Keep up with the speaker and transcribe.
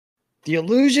The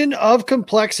Illusion of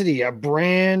Complexity, a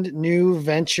brand new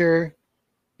venture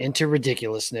into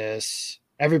ridiculousness.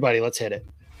 Everybody, let's hit it.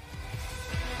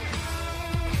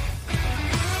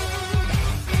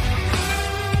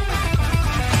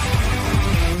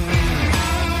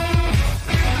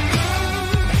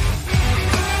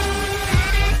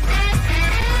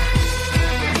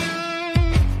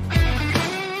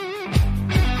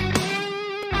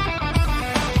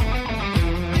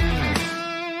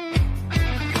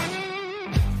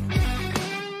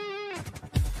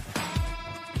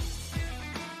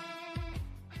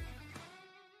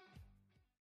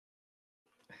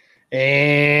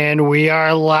 And we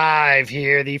are live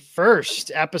here. The first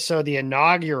episode, the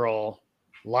inaugural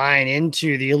line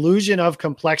into the Illusion of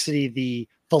Complexity, the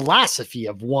philosophy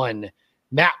of one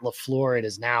Matt LaFleur. It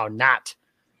is now not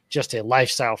just a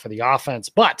lifestyle for the offense,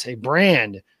 but a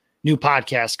brand new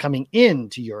podcast coming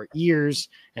into your ears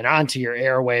and onto your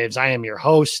airwaves. I am your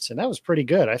host, and that was pretty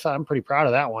good. I'm pretty proud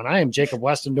of that one. I am Jacob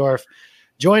Westendorf,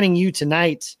 joining you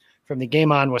tonight from the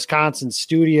Game On Wisconsin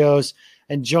studios,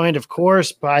 and joined, of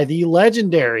course, by the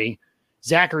legendary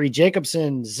Zachary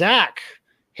Jacobson. Zach,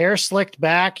 hair slicked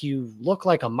back. You look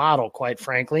like a model, quite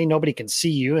frankly. Nobody can see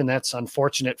you, and that's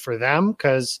unfortunate for them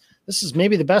because this is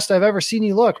maybe the best I've ever seen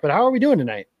you look. But how are we doing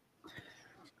tonight?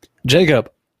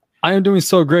 Jacob, I am doing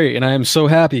so great, and I am so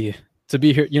happy to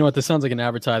be here. You know what? This sounds like an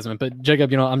advertisement, but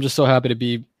Jacob, I'm just so happy to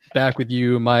be back with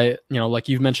you. My, like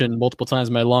you've mentioned multiple times,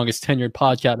 my longest tenured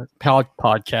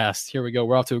podcast. Here we go.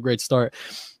 We're off to a great start.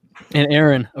 And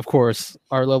Aaron, of course,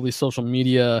 our lovely social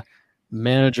media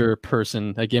manager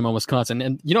person at Game On Wisconsin.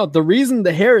 And, the reason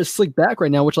the hair is slicked back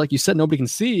right now, which, like you said, nobody can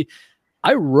see,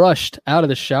 I rushed out of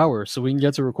the shower so we can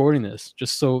get to recording this,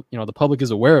 just so, the public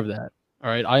is aware of that. All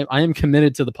right. I am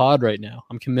committed to the pod right now.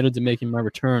 I'm committed to making my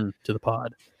return to the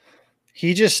pod.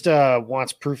 He just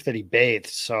wants proof that he bathed.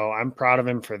 So I'm proud of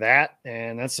him for that.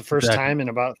 And that's the first time in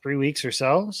about 3 weeks or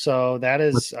so. So that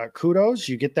is kudos.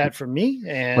 You get that from me.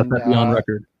 And let that be on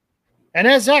record. And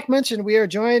as Zach mentioned, we are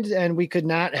joined, and we could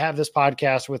not have this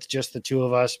podcast with just the two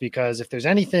of us, because if there's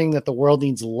anything that the world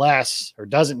needs less or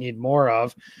doesn't need more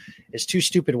of, is two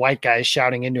stupid white guys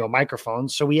shouting into a microphone.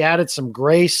 So we added some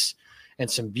grace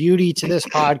and some beauty to this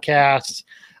podcast.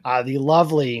 The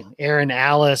lovely Aaron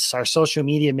Alice, our social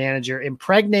media manager,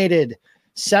 impregnated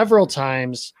several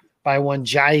times by one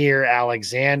Jair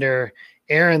Alexander.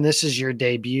 Aaron, this is your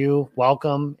debut.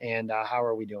 Welcome. And how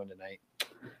are we doing tonight?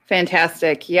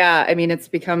 Fantastic. Yeah. I mean, it's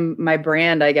become my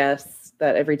brand, I guess,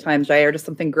 that every time Jair does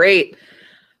something great,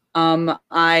 I'm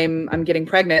getting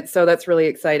pregnant. So that's really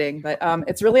exciting, but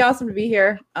it's really awesome to be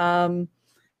here.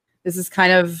 This is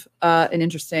kind of an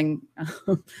interesting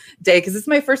day because it's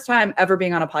my first time ever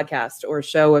being on a podcast or a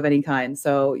show of any kind.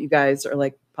 So you guys are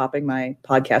like popping my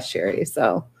podcast cherry.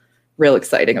 So real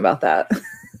exciting about that.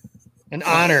 An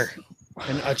honor,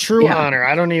 a true honor.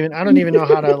 I don't even know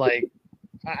how to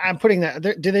I'm putting that.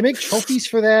 Do they make trophies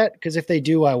for that? Because if they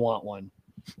do, I want one.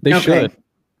 They should.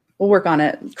 We'll work on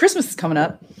it. Christmas is coming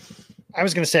up. I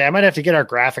was going to say, I might have to get our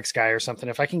graphics guy or something.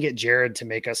 If I can get Jared to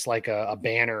make us like a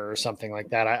banner or something like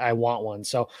that, I want one.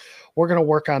 So we're going to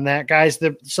work on that, guys.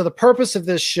 So the purpose of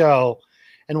this show,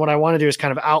 and what I want to do is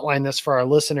kind of outline this for our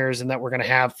listeners, and that we're going to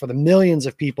have for the millions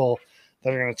of people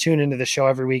that are going to tune into the show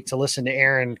every week to listen to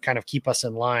Aaron kind of keep us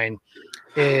in line,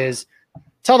 is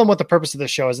tell them what the purpose of the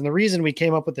show is. And the reason we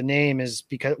came up with the name is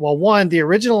because, well, one, the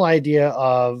original idea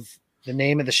of the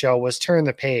name of the show was Turn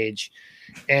the Page.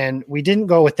 And we didn't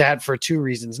go with that for two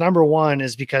reasons. Number one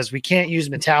is because we can't use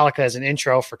Metallica as an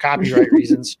intro for copyright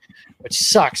reasons, which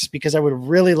sucks because I would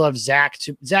really love Zach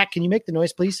to. Zach, can you make the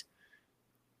noise, please?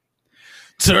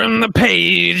 Turn the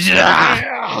page.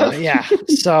 Yeah.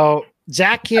 So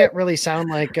Zach can't really sound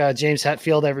like James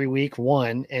Hetfield every week,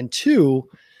 one. And two,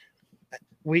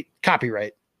 we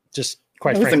copyright, just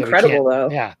quite frankly. That was incredible, though.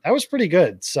 Yeah, that was pretty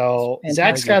good. So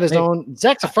Zach's got his own.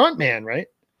 Zach's a front man, right?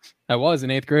 I was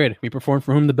in 8th grade. We performed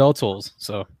For Whom the Bell Tolls.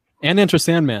 So, and Enter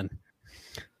Sandman.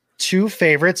 Two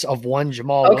favorites of one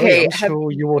Jamal Williams, who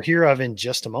you will hear of in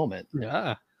just a moment.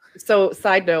 Yeah. So,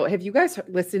 side note, have you guys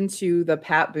listened to the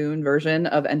Pat Boone version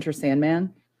of Enter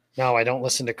Sandman? No, I don't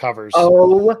listen to covers.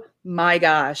 Oh my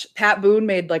gosh. Pat Boone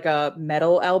made like a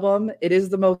metal album. It is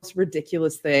the most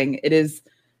ridiculous thing. It is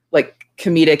like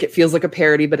comedic. It feels like a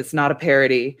parody, but it's not a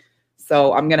parody.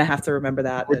 So I'm going to have to remember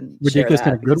that and ridiculous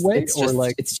share that in a good way,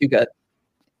 or it's too good.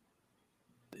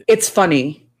 It's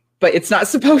funny, but it's not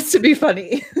supposed to be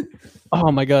funny.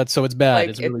 Oh my God. So it's bad.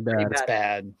 It's really bad. It's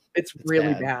bad. It's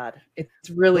really bad. It's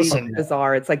really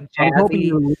bizarre. It's like jazzy. I'm hoping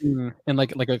you're in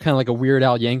like a kind of like a Weird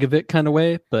Al Yankovic kind of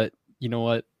way, but you know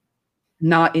what?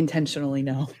 Not intentionally,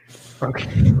 no.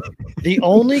 Okay. The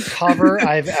only cover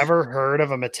I've ever heard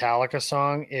of a Metallica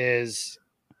song is,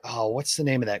 what's the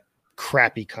name of that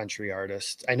crappy country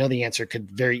artist? I know the answer could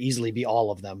very easily be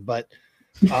all of them, but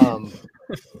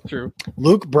True.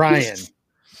 Luke Bryan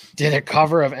did a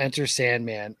cover of Enter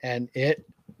Sandman, and it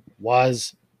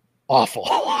was awful.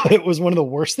 It was one of the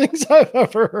worst things I've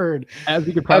ever heard. As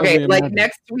you could probably Okay, like imagine.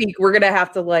 next week, we're gonna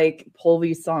have to like pull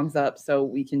these songs up so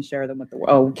we can share them with the world.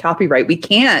 Oh, copyright. We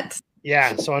can't.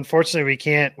 Yeah, so unfortunately we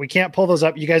can't pull those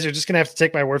up. You guys are just gonna have to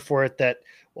take my word for it that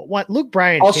Luke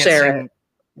Bryan I'll can't share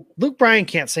sing. Luke Bryan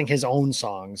can't sing his own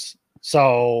songs.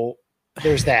 So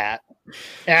there's that.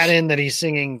 Add in that he's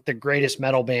singing the greatest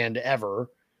metal band ever.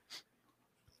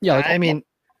 Yeah, like, I mean,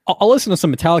 I'll listen to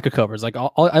some Metallica covers. Like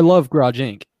I love Garage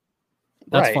Inc.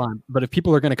 That's right. fine. But if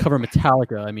people are going to cover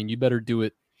Metallica, I mean, you better do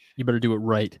it. You better do it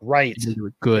right. Right. You better do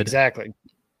it good.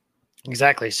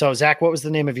 Exactly. So Zach, what was the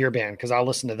name of your band? Because I'll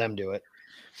listen to them do it.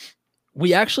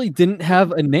 We actually didn't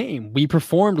have a name. We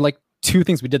performed like two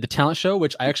things. We did the talent show,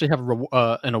 which I actually have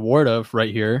an award of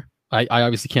right here. I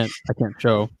obviously can't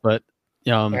show, but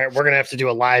All right, we're gonna have to do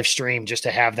a live stream just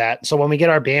to have that. So when we get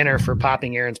our banner for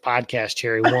Popping Aaron's podcast,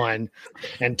 Cherry 1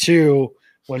 and 2,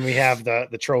 when we have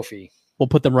the trophy. we'll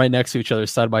put them right next to each other,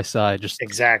 side by side. Just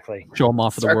Exactly. show them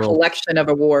off for It's the our world. collection of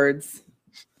awards.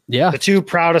 Yeah, The 2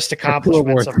 proudest accomplishments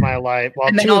awards. of my life. Well,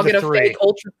 And then 2 I'll of the get a 3. fake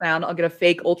ultrasound. I'll get a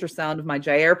fake ultrasound of my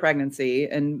Jair pregnancy,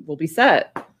 and we'll be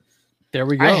set. there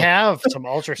we go. I have some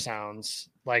ultrasounds.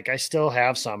 Like I still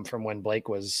have some from when Blake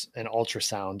was an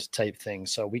ultrasound type thing.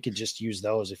 So we could just use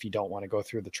those if you don't want to go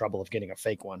through the trouble of getting a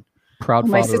fake one. Proud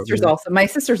My father.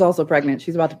 sister's also pregnant.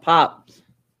 She's about to pop.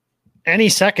 Any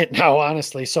second now,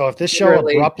 honestly. So if this show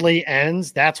Literally. abruptly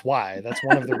ends, that's why. That's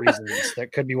one of the reasons.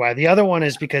 That could be why. The other one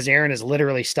is because Erin is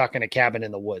literally stuck in a cabin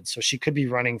in the woods. So she could be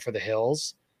running for the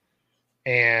hills.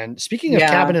 And speaking of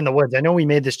Yeah. Cabin in the Woods, I know we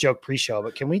made this joke pre-show,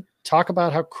 but can we talk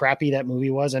about how crappy that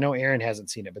movie was? I know Erin hasn't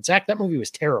seen it, but Zach, that movie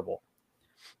was terrible.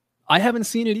 I haven't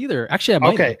seen it either. Actually, I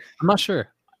might. Okay. have. I'm not sure.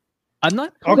 I'm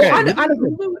not. Okay. Well, on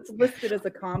Hulu, it's listed as a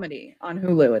comedy. On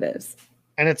Hulu, it is.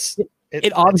 And it's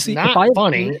Obviously it's not if I had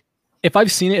funny. seen it- If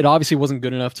I've seen it obviously wasn't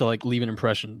good enough to like leave an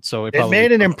impression. So It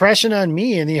made an impression on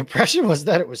me, and the impression was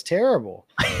that it was terrible.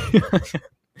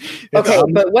 Okay,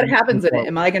 but what happens in it?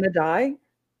 Am I going to die?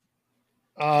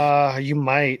 You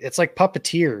might. It's like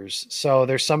Puppeteers. So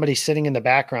there's somebody sitting in the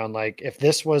background. Like if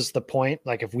this was the point,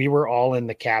 like if we were all in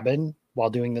the cabin while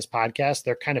doing this podcast,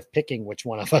 they're kind of picking which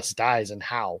one of us dies and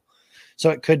how. So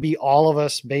it could be all of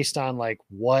us based on like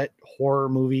what horror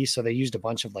movie. So they used a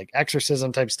bunch of like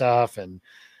exorcism type stuff and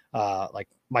like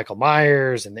Michael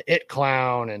Myers and the It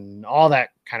Clown and all that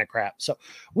kind of crap. So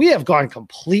we have gone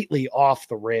completely off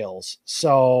the rails.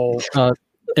 So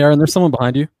Aaron, there's someone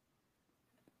behind you.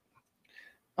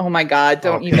 Oh my God!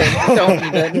 Don't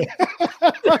even.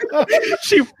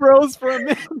 She froze for a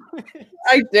minute.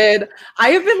 I did. I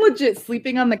have been legit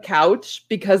sleeping on the couch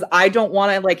because I don't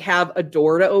want to like have a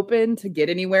door to open to get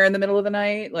anywhere in the middle of the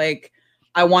night. Like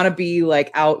I want to be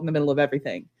like out in the middle of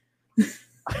everything.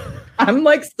 I'm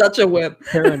like such a wimp.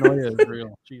 Paranoia is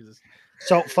real. Jesus.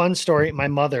 So fun story. My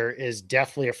mother is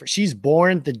definitely she's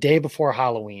born the day before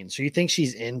Halloween. So you think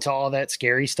she's into all that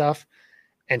scary stuff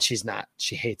and she's not.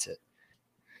 She hates it.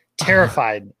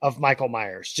 Terrified of Michael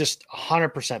Myers, just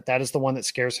 100%. That is the one that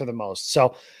scares her the most.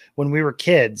 So when we were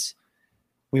kids,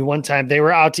 one time they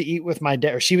were out to eat with my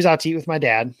dad, or she was out to eat with my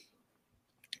dad.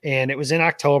 And it was in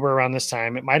October around this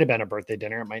time. It might've been a birthday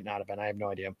dinner. It might not have been. I have no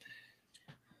idea.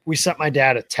 We sent my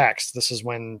dad a text. This is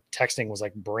when texting was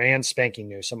like brand spanking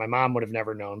new. So my mom would have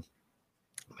never known.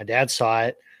 My dad saw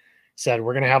it, said,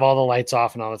 we're going to have all the lights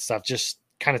off and all that stuff. Just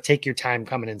kind of take your time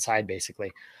coming inside,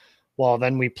 basically. Well,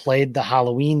 then we played the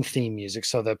Halloween theme music.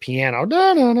 So the piano,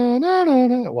 da, da, da, da, da,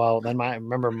 da. Well, then I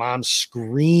remember mom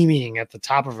screaming at the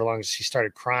top of her lungs. She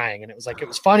started crying, and it was like, it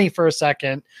was funny for a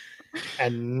second,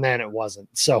 and then it wasn't.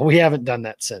 So we haven't done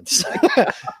that since.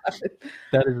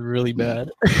 That is really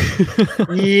bad.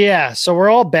 Yeah. So we're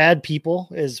all bad people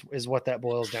is what that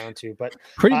boils down to. But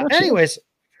Pretty much. anyways,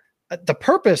 the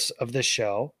purpose of this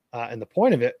show and the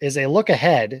point of it is a look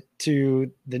ahead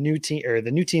to the new team or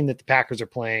the new team that the Packers are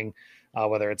playing,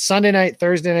 whether it's Sunday night,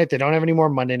 Thursday night. They don't have any more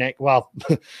Monday night. Well,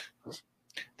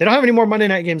 they don't have any more Monday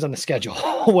night games on the schedule.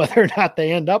 Whether or not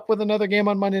they end up with another game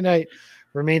on Monday night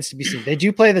remains to be seen. They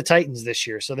do play the Titans this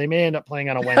year, so they may end up playing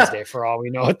on a Wednesday for all we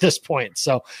know at this point.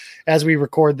 So as we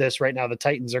record this right now, the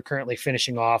Titans are currently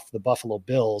finishing off the Buffalo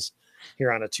Bills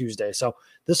here on a Tuesday. So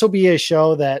this will be a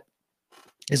show that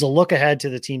is a look ahead to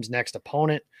the team's next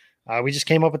opponent. We just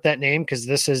came up with that name because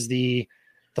this is the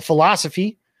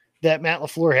philosophy that Matt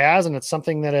LaFleur has, and it's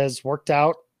something that has worked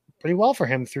out pretty well for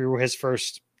him through his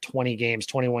first 20 games,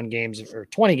 21 games, or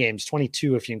 20 games,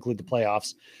 22 if you include the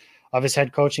playoffs of his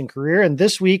head coaching career. And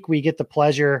this week we get the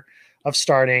pleasure of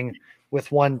starting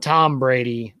with one Tom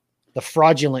Brady, the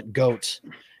fraudulent GOAT,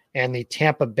 and the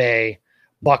Tampa Bay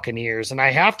Buccaneers. And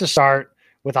I have to start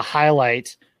with a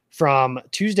highlight from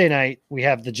Tuesday night. We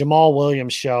have the Jamal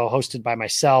Williams show hosted by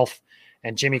myself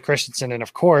and Jimmy Christensen. And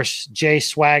of course, Jay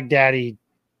Swag Daddy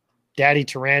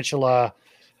Tarantula,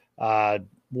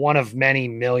 one of many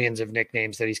millions of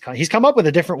nicknames that he's come up with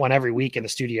a different one every week in the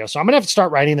studio. So I'm going to have to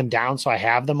start writing them down so I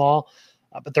have them all,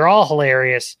 but they're all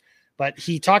hilarious. But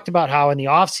he talked about how in the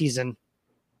offseason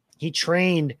he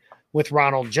trained with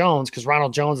Ronald Jones because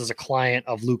Ronald Jones is a client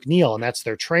of Luke Neal, and that's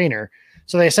their trainer.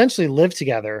 So they essentially lived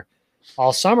together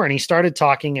all summer, and he started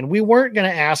talking, and we weren't going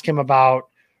to ask him about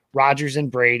Rodgers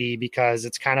and Brady because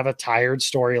it's kind of a tired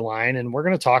storyline, and we're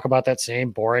going to talk about that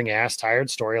same boring ass tired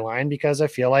storyline because I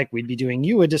feel like we'd be doing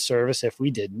you a disservice if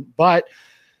we didn't. But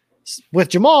with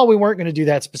Jamal, we weren't going to do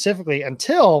that specifically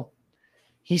until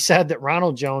he said that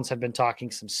Ronald Jones had been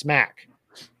talking some smack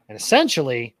and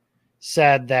essentially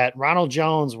said that Ronald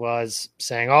Jones was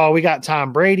saying, oh, we got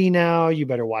Tom Brady now, you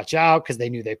better watch out, because they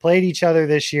knew they played each other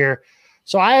this year.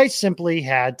 So I simply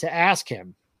had to ask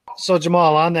him. So,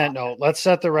 Jamal, on that note, let's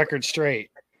set the record straight.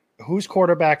 Whose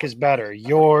quarterback is better,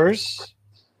 yours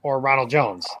or Ronald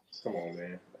Jones? Come on,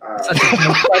 man.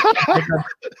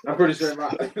 I'm pretty sure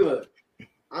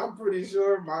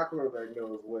my quarterback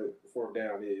knows what fourth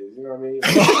down is. You know what I mean?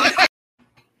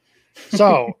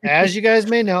 So, as you guys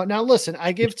may know, now listen,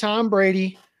 I give Tom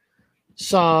Brady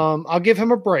I'll give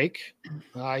him a break.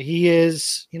 He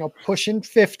is, pushing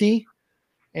 50.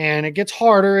 And it gets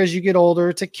harder as you get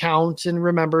older to count and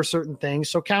remember certain things.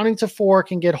 So counting to 4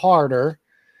 can get harder.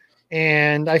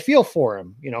 And I feel for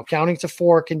him. Counting to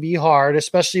 4 can be hard,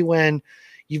 especially when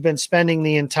you've been spending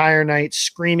the entire night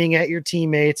screaming at your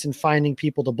teammates and finding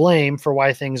people to blame for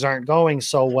why things aren't going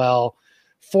so well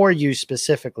for you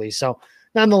specifically. So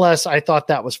nonetheless, I thought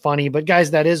that was funny. But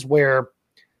guys, that is where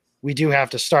we do have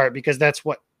to start because that's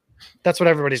what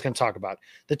everybody's going to talk about.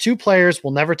 The two players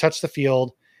will never touch the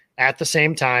field at the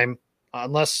same time,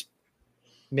 unless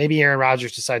maybe Aaron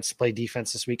Rodgers decides to play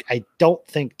defense this week. I don't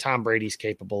think Tom Brady's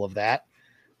capable of that.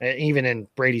 Even in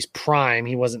Brady's prime,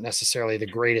 he wasn't necessarily the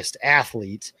greatest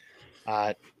athlete.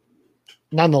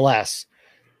 Nonetheless,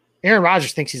 Aaron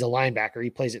Rodgers thinks he's a linebacker. He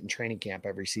plays it in training camp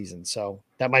every season. So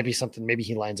that might be something maybe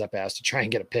he lines up as to try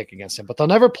and get a pick against him. But they'll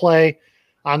never play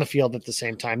on the field at the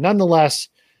same time. Nonetheless,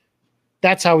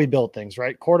 that's how we build things,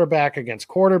 right? Quarterback against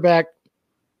quarterback.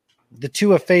 The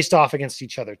two have faced off against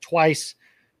each other twice.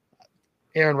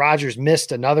 Aaron Rodgers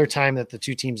missed another time that the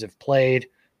two teams have played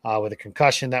with a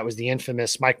concussion. That was the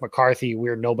infamous Mike McCarthy,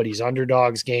 we're nobody's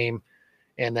underdogs game.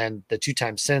 And then the two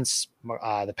times since,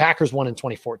 the Packers won in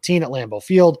 2014 at Lambeau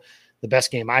Field, the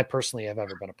best game I personally have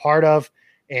ever been a part of.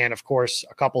 And, of course,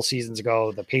 a couple seasons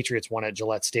ago, the Patriots won at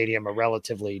Gillette Stadium, a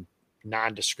relatively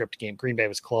nondescript game. Green Bay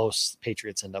was close. The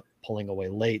Patriots end up pulling away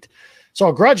late. So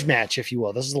a grudge match, if you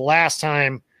will. This is the last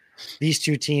time these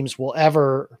two teams will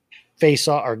ever face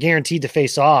off or guaranteed to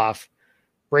face off.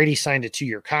 Brady signed a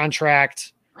 2-year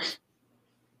contract.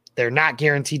 They're not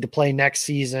guaranteed to play next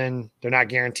season. They're not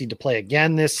guaranteed to play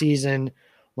again this season,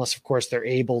 unless, of course, they're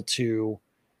able to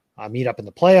meet up in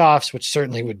the playoffs, which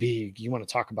certainly would be, you want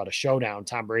to talk about a showdown,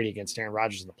 Tom Brady against Aaron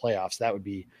Rodgers in the playoffs. That would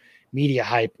be media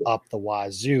hype up the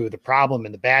wazoo. The problem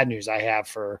and the bad news I have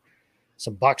for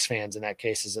some Bucs fans in that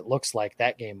case is it looks like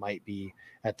that game might be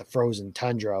at the frozen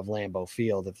tundra of Lambeau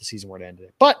Field if the season were to end today.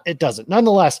 But it doesn't.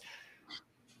 Nonetheless,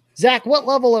 Zach, what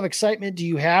level of excitement do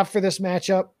you have for this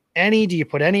matchup? Do you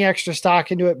put any extra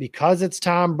stock into it because it's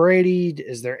Tom Brady?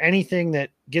 Is there anything that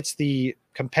gets the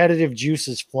competitive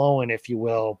juices flowing, if you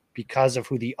will, because of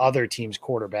who the other team's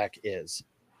quarterback is?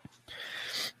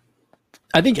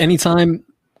 I think anytime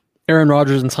Aaron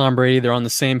Rodgers and Tom Brady, they're on the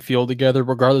same field together,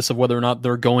 regardless of whether or not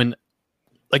they're going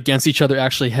against each other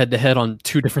actually head-to-head on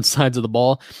two different sides of the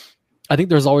ball, I think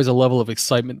there's always a level of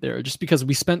excitement there just because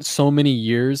we spent so many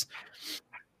years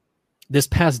this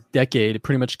past decade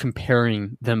pretty much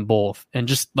comparing them both. And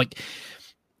just like,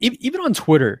 even on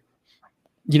Twitter,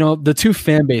 the two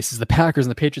fan bases, the Packers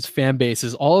and the Patriots fan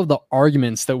bases, all of the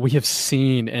arguments that we have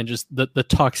seen and just the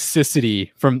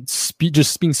toxicity from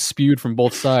just being spewed from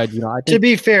both sides. I think, to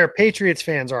be fair, Patriots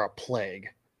fans are a plague.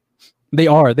 They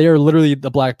are literally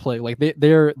the Black Plague. Like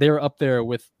they're up there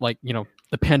with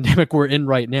the pandemic we're in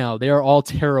right now. They are all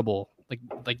terrible.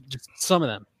 Like just some of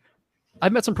them.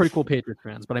 I've met some pretty cool Patriots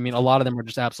fans, but I mean, a lot of them are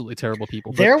just absolutely terrible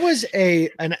people. There was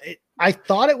I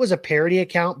thought it was a parody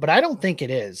account, but I don't think it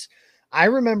is. I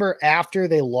remember after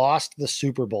they lost the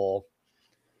Super Bowl,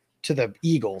 to the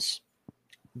Eagles,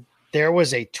 there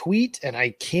was a tweet, and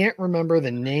I can't remember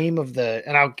the name of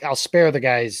and I'll spare the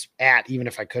guy's even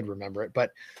if I could remember it,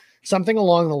 but something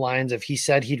along the lines of, he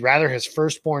said he'd rather his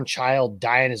firstborn child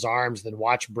die in his arms than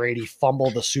watch Brady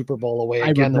fumble the Super Bowl away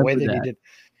again the way that he did.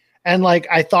 And like,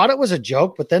 I thought it was a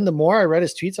joke, but then the more I read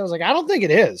his tweets, I was like, I don't think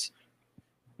it is.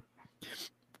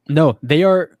 No, they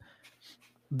are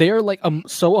like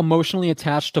so emotionally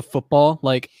attached to football,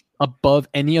 like above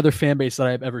any other fan base that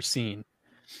I've ever seen.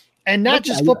 And not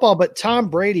just football, but Tom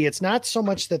Brady. It's not so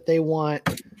much that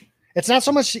it's not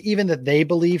so much even that they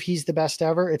believe he's the best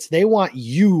ever. It's they want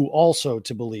you also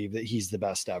to believe that he's the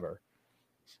best ever.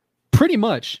 Pretty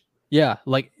much. Yeah.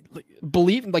 Like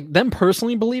them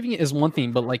personally believing it is one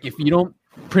thing, but like if you're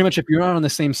not on the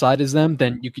same side as them,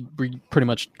 then you could pretty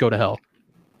much go to hell,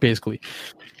 basically.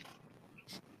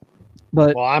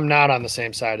 But well, I'm not on the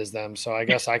same side as them, so I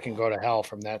guess I can go to hell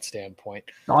from that standpoint.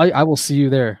 I will see you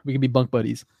there. We can be bunk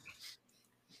buddies.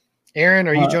 Aaron,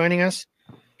 are you joining us?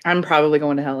 I'm probably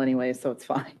going to hell anyway, so it's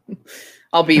fine.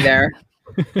 I'll be there.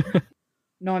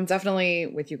 No, I'm definitely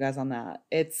with you guys on that.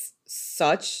 It's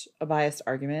such a biased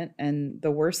argument, and the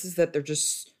worst is that they're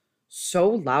just so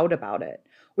loud about it,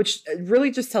 which really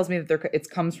just tells me that it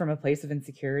comes from a place of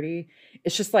insecurity.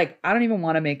 It's just like, I don't even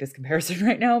want to make this comparison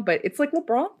right now, but it's like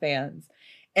LeBron fans.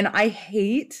 And I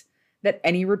hate that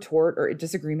any retort or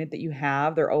disagreement that you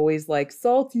have, they're always like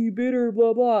salty, bitter,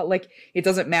 blah, blah. Like, it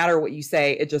doesn't matter what you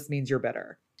say. It just means you're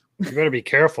bitter. You better be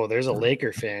careful. There's a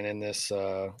Laker fan in this.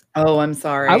 Oh, I'm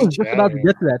sorry. I was just about to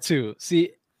get to that too.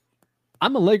 See,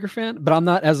 I'm a Laker fan, but I'm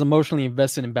not as emotionally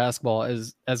invested in basketball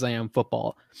as I am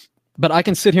football. But I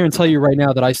can sit here and tell you right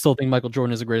now that I still think Michael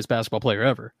Jordan is the greatest basketball player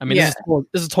ever. I mean, this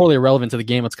is totally irrelevant to the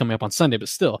game that's coming up on Sunday, but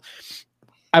still,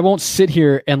 I won't sit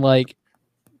here and like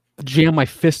jam my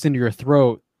fist into your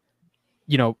throat,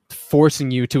 forcing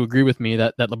you to agree with me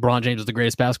that LeBron James is the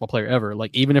greatest basketball player ever.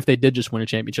 Like, even if they did just win a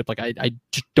championship, like I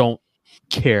just don't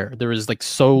care. There is like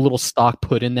so little stock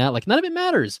put in that. Like, none of it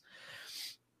matters.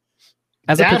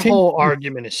 That whole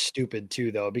argument is stupid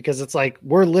too, though, because it's like,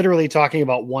 we're literally talking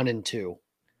about 1 and 2.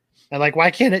 And like,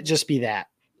 why can't it just be that?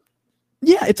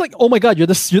 Yeah, it's like, oh my God, you're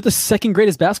the second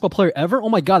greatest basketball player ever. Oh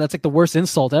my God, that's like the worst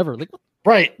insult ever. Like,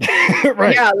 right,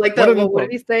 right. Yeah, like that. What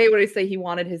did he say? What did he say? He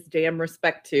wanted his damn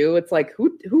respect too. It's like,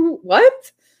 who,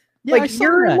 what? Yeah, like,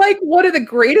 you're like one of the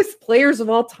greatest players of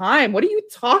all time. What are you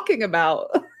talking about?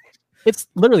 It's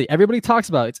literally everybody talks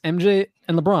about it's MJ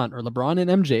and LeBron, or LeBron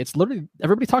and MJ. It's literally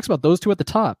everybody talks about those two at the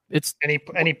top. It's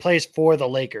and he plays for the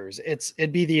Lakers.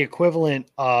 It'd be the equivalent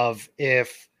of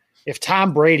if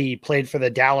Tom Brady played for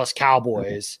the Dallas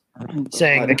Cowboys,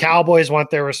 saying the Cowboys want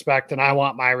their respect and I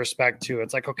want my respect too.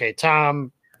 It's like, okay,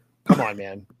 Tom, come on,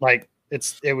 man. Like,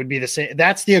 it would be the same.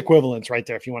 That's the equivalence right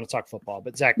there if you want to talk football.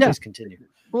 But Zach, please continue.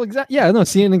 Well, exactly. Yeah, no,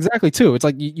 seeing exactly too. It's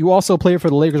like you also play for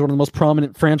the Lakers, one of the most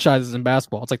prominent franchises in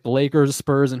basketball. It's like the Lakers,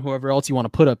 Spurs, and whoever else you want to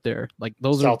put up there. Like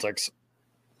those Celtics.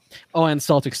 Oh, and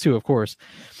Celtics too, of course.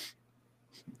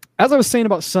 As I was saying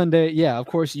about Sunday, yeah, of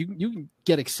course, you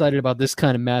get excited about this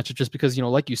kind of matchup just because,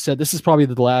 like you said, this is probably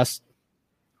the last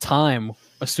time,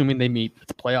 assuming they meet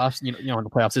the playoffs, in the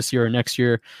playoffs this year or next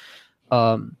year.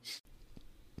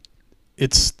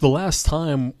 It's the last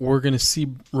time we're going to see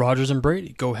Rodgers and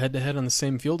Brady go head-to-head on the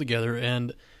same field together,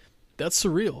 and that's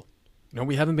surreal.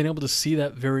 We haven't been able to see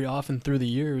that very often through the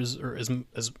years, or as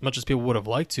much as people would have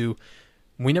liked to.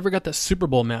 We never got that Super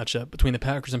Bowl matchup between the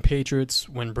Packers and Patriots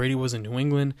when Brady was in New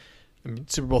England. I mean,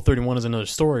 Super Bowl 31 is another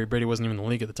story. Brady wasn't even in the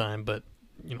league at the time, but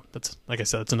that's, like I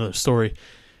said, that's another story.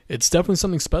 It's definitely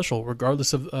something special,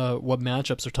 regardless of what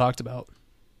matchups are talked about.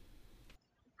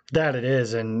 That it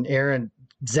is, and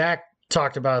Zach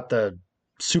talked about the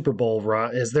Super Bowl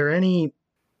run. Is there any?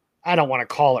 I don't want to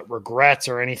call it regrets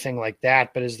or anything like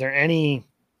that, but is there any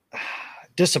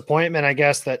disappointment, I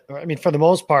guess, for the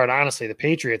most part, honestly, the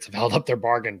Patriots have held up their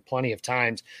bargain plenty of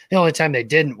times. The only time they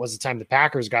didn't was the time the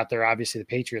Packers got there. Obviously, the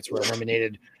Patriots were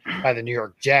eliminated by the New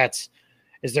York Jets.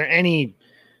 Is there any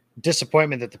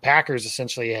disappointment that the Packers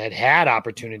essentially had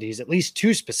opportunities, at least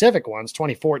two specific ones,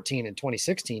 2014 and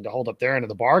 2016, to hold up their end of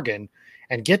the bargain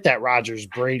and get that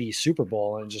Rodgers-Brady Super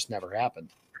Bowl, and it just never happened?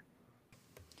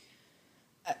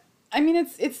 I mean,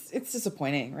 it's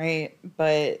disappointing, right?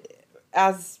 But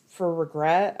as for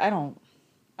regret, I don't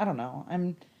know.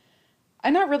 I'm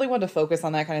not really one to focus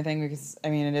on that kind of thing because, I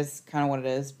mean, it is kind of what it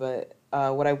is. But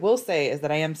what I will say is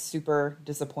that I am super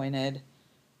disappointed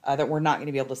that we're not going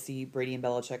to be able to see Brady and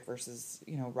Belichick versus,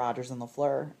 Rodgers and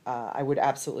LaFleur. I would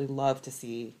absolutely love to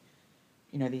see,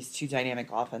 these two dynamic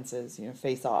offenses,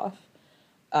 face off.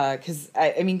 Because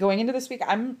I mean, going into this week,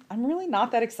 I'm really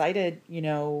not that excited,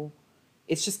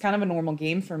 it's just kind of a normal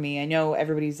game for me. I know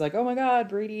everybody's like, oh my God,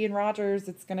 Brady and Rodgers,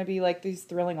 it's going to be like these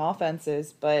thrilling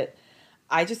offenses, but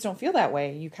I just don't feel that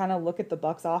way. You kind of look at the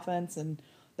Bucks offense and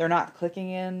they're not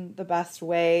clicking in the best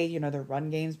way. You know, their run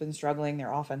game's been struggling.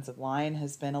 Their offensive line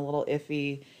has been a little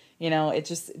iffy. You know, it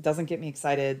doesn't get me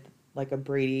excited like a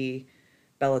Brady,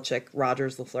 Belichick,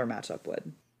 Rodgers, LaFleur matchup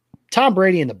would. Tom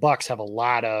Brady and the Bucks have a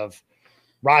lot of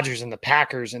Rodgers and the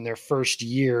Packers in their first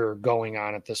year going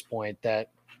on at this point,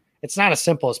 that it's not as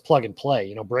simple as plug and play.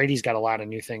 You know, Brady's got a lot of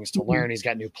new things to learn. He's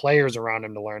got new players around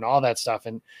him to learn, all that stuff.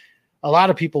 And a lot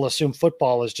of people assume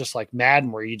football is just like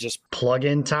Madden, where you just plug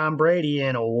in Tom Brady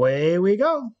and away we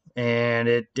go. And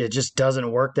it just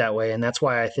doesn't work that way. And that's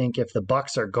why I think if the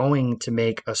Bucks are going to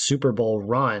make a Super Bowl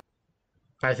run,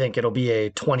 I think it'll be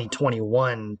a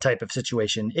 2021 type of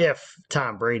situation if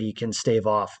Tom Brady can stave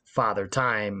off Father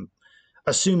Time,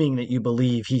 assuming that you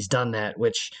believe he's done that,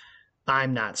 which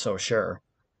I'm not so sure.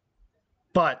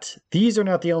 But these are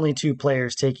not the only two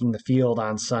players taking the field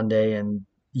on Sunday, and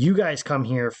you guys come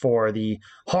here for the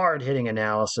hard-hitting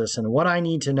analysis, and what I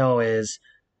need to know is,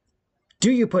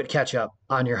 do you put ketchup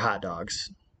on your hot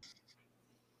dogs?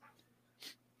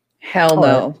 Hell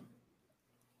no.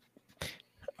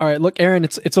 All right, look, Aaron,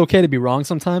 it's okay to be wrong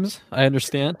sometimes. I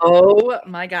understand. Oh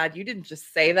my God, you didn't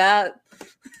just say that.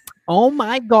 Oh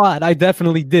my God, I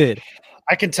definitely did.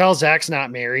 I can tell Zach's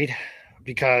not married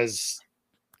because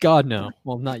God, no.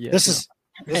 Well, not yet. this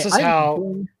no. is I'm how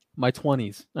in my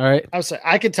 20s. All right.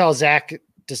 I could tell Zach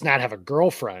does not have a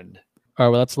girlfriend. All right.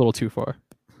 Well, that's a little too far.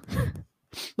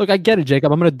 Look, I get it,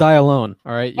 Jacob. I'm going to die alone.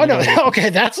 All right. Oh, no.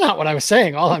 Okay. That's not what I was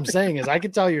saying. All I'm saying is I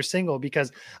can tell you're single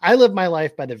because I live my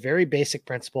life by the very basic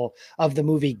principle of the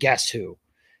movie Guess Who.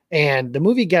 And the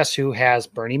movie Guess Who has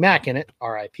Bernie Mac in it,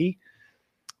 R.I.P.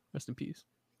 Rest in peace.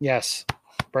 Yes.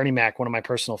 Bernie Mac, one of my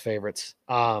personal favorites.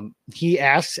 He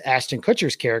asks Ashton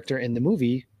Kutcher's character in the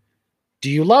movie, do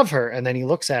you love her? And then he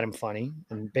looks at him funny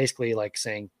and basically like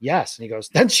saying yes. And he goes,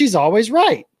 then she's always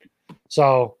right.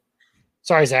 So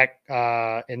sorry, Zach.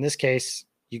 In this case,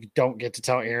 you don't get to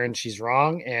tell Aaron she's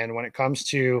wrong. And when it comes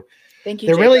to, thank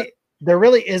you, there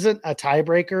really isn't a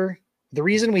tiebreaker. The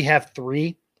reason we have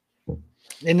three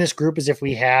in this group is if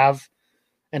we have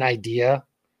an idea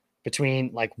between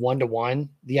like 1-1,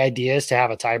 the idea is to have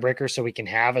a tiebreaker so we can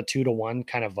have a 2-1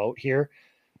 kind of vote here.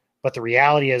 But the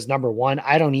reality is, number one,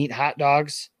 I don't eat hot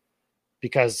dogs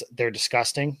because they're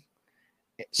disgusting.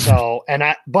 So,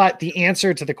 but the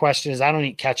answer to the question is I don't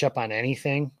eat ketchup on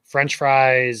anything. French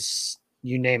fries,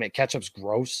 you name it. Ketchup's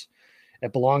gross.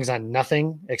 It belongs on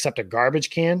nothing except a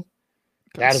garbage can.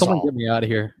 That is all. Get me out of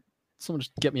here. Someone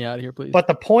just get me out of here, please. But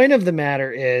the point of the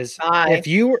matter is,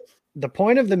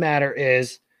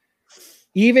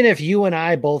 even if you and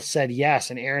I both said yes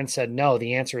and Aaron said no,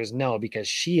 the answer is no because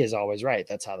she is always right.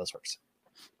 That's how this works.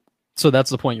 So that's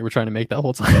the point you were trying to make that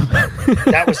whole time.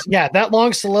 That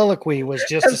long soliloquy was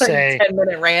just to say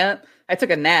 10-minute rant. I took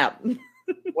a nap.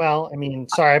 Well, I mean,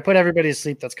 sorry, I put everybody to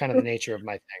sleep. That's kind of the nature of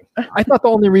my thing. I thought the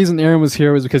only reason Aaron was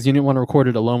here was because you didn't want to record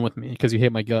it alone with me because you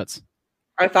hate my guts.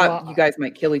 I thought you guys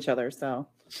might kill each other. So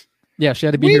yeah, she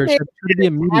had to be here. She had to be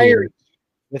a mediator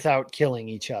without killing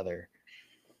each other.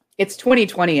 It's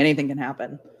 2020. Anything can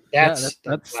happen. That's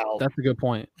a good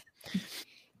point.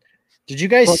 Did you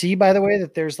guys see, by the way,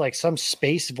 that there's like some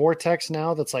space vortex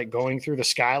now that's like going through the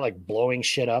sky, like blowing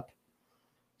shit up?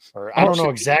 Or I don't know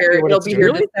exactly what it's doing.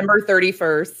 It'll be here December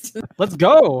 31st. Let's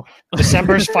go.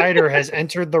 December's fighter has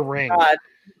entered the ring. God.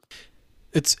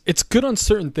 It's good on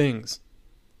certain things.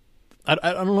 I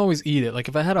don't always eat it. Like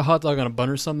if I had a hot dog on a bun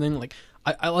or something, like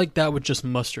I like that with just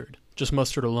mustard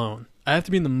alone. I have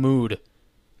to be in the mood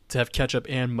to have ketchup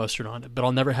and mustard on it, but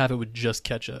I'll never have it with just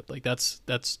ketchup. Like that's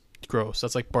gross.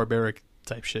 That's like barbaric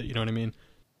type shit. You know what I mean?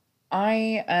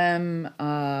 I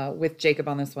am with Jacob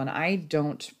on this one. I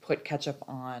don't put ketchup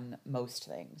on most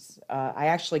things. I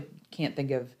actually can't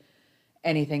think of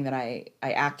anything that I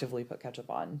actively put ketchup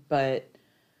on. But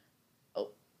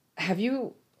have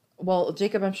you? Well,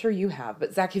 Jacob, I'm sure you have.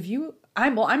 But Zach, have you?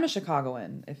 I'm a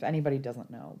Chicagoan, if anybody doesn't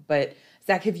know. But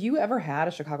Zach, have you ever had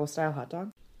a Chicago style hot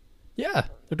dog? Yeah,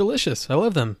 they're delicious. I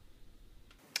love them.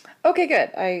 Okay,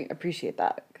 good. I appreciate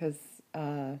that because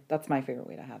that's my favorite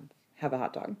way to have a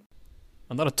hot dog.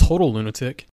 I'm not a total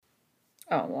lunatic.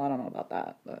 Oh, well, I don't know about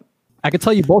that, but I could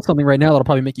tell you both something right now that'll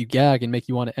probably make you gag and make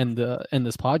you want to end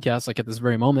this podcast like at this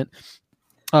very moment.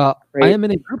 I am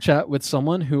in a group chat with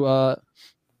someone who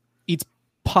eats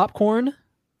popcorn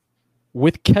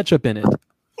with ketchup in it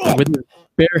with his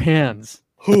bare hands.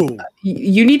 Who?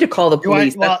 You need to call the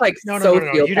police. That's like no.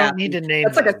 sociopath. You don't need to name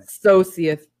That's them. like a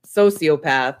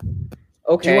sociopath.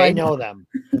 Okay. Do I know them?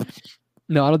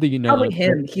 No, I don't think you know. Probably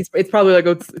him. It's probably like,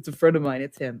 oh, it's a friend of mine.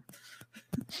 It's him.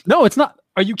 No, it's not.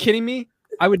 Are you kidding me?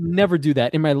 I would never do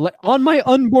that in on my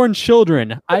unborn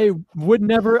children. I would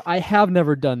never. I have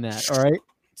never done that. All right.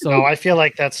 So No, I feel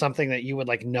like that's something that you would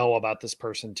like know about this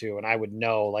person too, and I would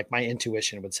know. Like my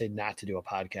intuition would say not to do a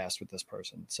podcast with this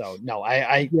person. So no,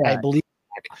 I believe.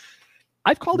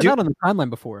 I've called him out on the timeline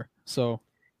before. So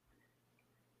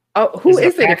Oh, who Is it a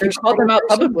is it? If you Packers called him out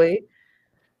person? publicly,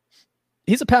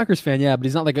 he's a Packers fan, yeah, but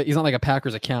he's not like a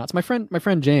Packers account. It's my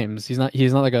friend James. He's not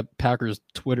like a Packers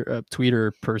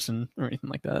tweeter person or anything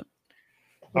like that.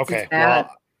 what's Okay, his ad?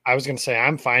 well, I was gonna say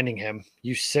I'm finding him.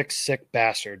 You sick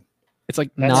bastard. It's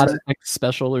like That's not the- a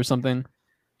special or something.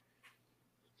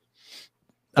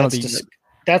 I don't That's think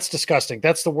that's disgusting.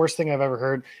 That's the worst thing I've ever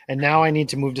heard. And now I need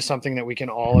to move to something that we can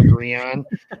all agree on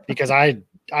because I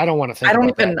don't want to think. I don't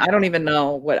about even. I don't even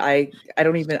know what I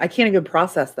don't even. I can't even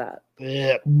process that.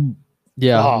 that.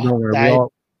 yeah, Oh, no worry. I-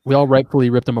 we all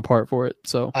rightfully ripped him apart for it.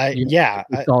 So you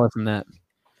saw us in that.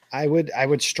 I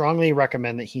would strongly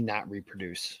recommend that he not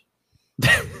reproduce.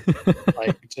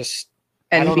 Like just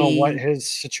And I don't know be what his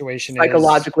situation is.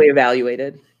 psychologically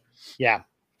evaluated. Yeah.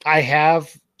 I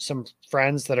have some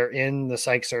friends that are in the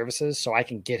psych services, so I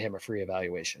can get him a free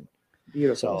evaluation.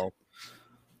 Beautiful. So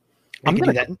I'm we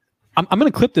can gonna- do that. I'm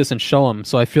gonna clip this and show him.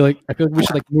 So I feel like we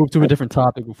should like move to a different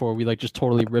topic before we like just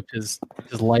totally rip his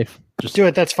life. Just Do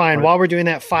it. That's fine. Right. While we're doing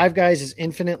that, Five Guys is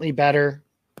infinitely better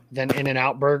than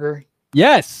In-N-Out Burger.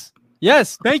 Yes.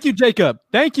 Thank you, Jacob.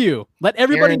 Thank you. Let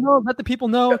everybody Aaron- know. Let the people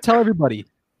know. Tell everybody.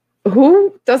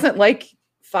 Who doesn't like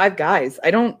Five Guys? I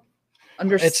don't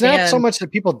understand. It's not so much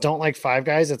that people don't like Five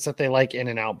Guys; it's that they like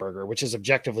In-N-Out Burger, which is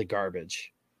objectively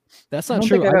garbage. That's I not don't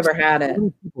true. think I've ever had it.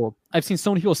 I've seen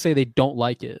so many people say they don't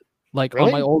like it. Like on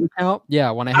Really? my old account, yeah.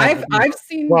 When I had I've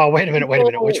seen. Well, wait a minute.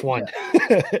 Which one?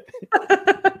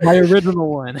 my original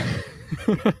one.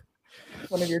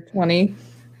 One of your 20.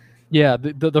 Yeah,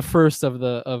 the first of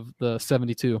the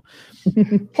 72.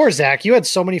 Poor Zach, you had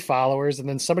so many followers, and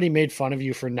then somebody made fun of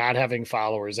you for not having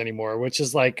followers anymore, which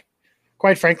is like,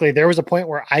 quite frankly, there was a point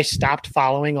where I stopped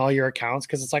following all your accounts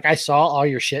because it's like I saw all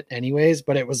your shit anyways,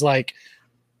 but it was like,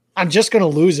 I'm just going to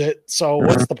lose it. So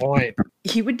what's the point?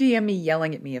 He would DM me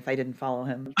yelling at me if I didn't follow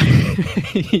him.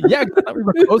 Yeah, I thought we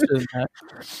were closer than that.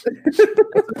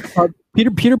 Peter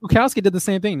Bukowski did the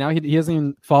same thing. Now he doesn't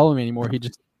even follow me anymore. He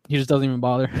just doesn't even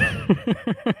bother.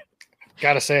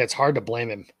 Gotta say, it's hard to blame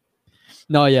him.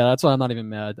 No, yeah, that's why I'm not even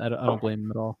mad. I don't blame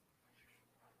him at all.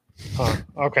 Huh.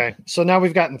 Okay. So now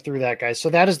we've gotten through that, guys. So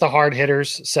that is the hard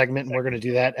hitters segment, and we're going to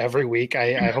do that every week.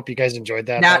 I hope you guys enjoyed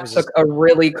that. That was took a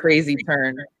really crazy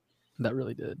turn. That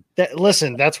really did.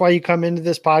 listen, that's why you come into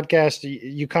this podcast.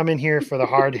 You come in here for the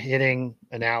hard hitting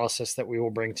analysis that we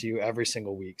will bring to you every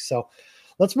single week. So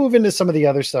let's move into some of the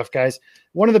other stuff, guys.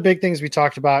 One of the big things we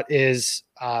talked about is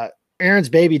Aaron's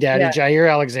baby daddy, Yeah.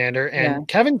 Jair Alexander, and Yeah.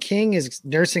 Kevin King is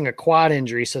nursing a quad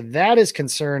injury. So that is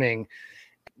concerning.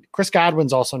 Chris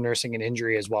Godwin's also nursing an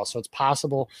injury as well. So it's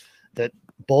possible that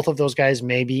both of those guys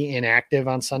may be inactive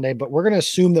on Sunday, but we're going to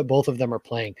assume that both of them are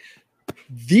playing.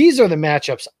 These are the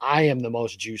matchups I am the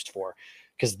most juiced for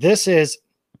because this is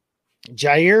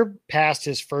Jair passed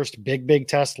his first big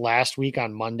test last week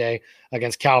on Monday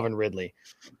against Calvin Ridley.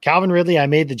 Calvin Ridley, I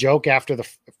made the joke after the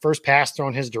first pass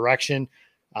thrown his direction.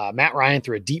 Matt Ryan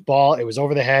threw a deep ball. It was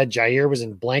over the head. Jair was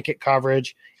in blanket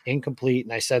coverage, incomplete.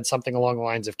 And I said something along the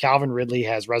lines of Calvin Ridley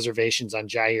has reservations on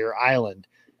Jair Island.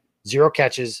 0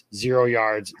 catches, 0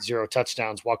 yards, 0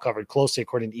 touchdowns, while covered closely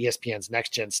according to ESPN's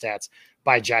Next Gen Stats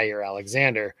by Jair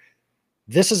Alexander.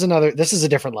 This is a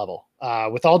different level.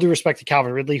 With all due respect to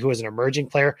Calvin Ridley, who is an emerging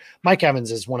player, Mike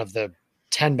Evans is one of the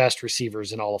 10 best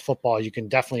receivers in all of football. You can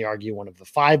definitely argue one of the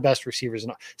 5 best receivers.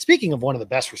 Speaking of one of the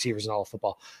best receivers in all of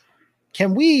football,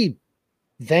 can we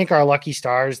thank our lucky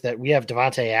stars that we have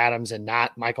Devontae Adams and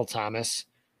not Michael Thomas?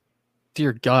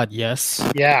 Dear God,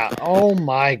 yes. Yeah. Oh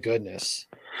my goodness.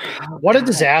 What a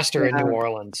disaster in New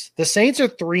Orleans. The Saints are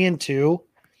 3-2,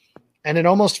 and it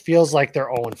almost feels like they're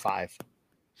 0-5.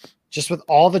 Just with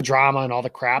all the drama and all the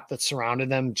crap that surrounded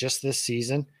them just this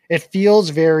season, it feels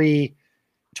very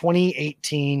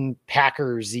 2018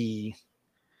 Packers-y,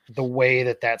 the way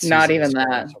that season Not even is going.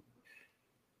 that.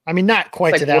 I mean, not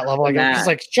quite It's to like that level. worse than Because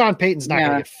that. like Sean Payton's not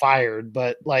going Yeah. to get fired,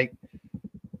 but like,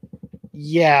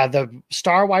 yeah, the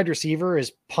star wide receiver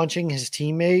is punching his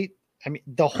teammate. I mean,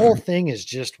 the whole thing is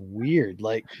just weird.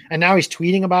 Like, and now he's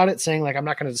tweeting about it, saying like, "I'm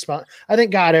not going to dispel." I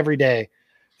thank God every day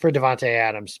for Devontae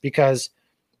Adams because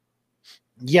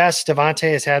yes,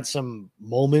 Devontae has had some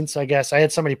moments, I guess. I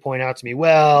had somebody point out to me,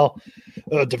 well,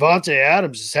 Devontae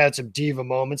Adams has had some diva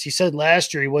moments. He said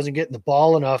last year he wasn't getting the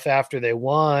ball enough after they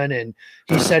won, and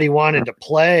he said he wanted to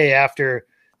play after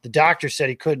the doctor said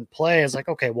he couldn't play. I was like,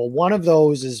 okay, well, one of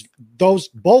those is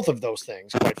both of those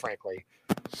things, quite frankly,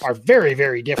 are very,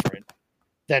 very different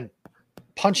than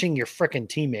punching your frickin'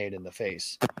 teammate in the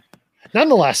face.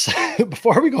 Nonetheless,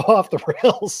 before we go off the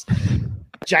rails,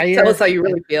 Jair, Tell us how you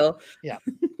really feel. Yeah.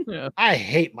 Yeah. I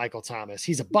hate Michael Thomas.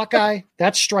 He's a Buckeye.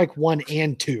 That's strike 1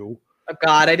 and 2. Oh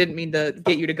God, I didn't mean to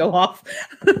get you to go off.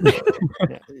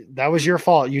 That was your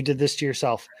fault. You did this to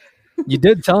yourself. You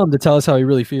did tell him to tell us how he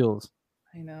really feels.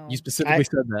 I know. You specifically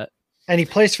said that. And he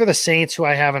plays for the Saints, who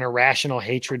I have an irrational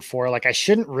hatred for. Like, I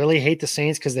shouldn't really hate the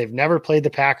Saints because they've never played the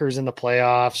Packers in the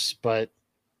playoffs, but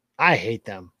I hate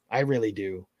them. I really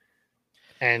do.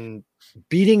 And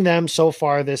beating them so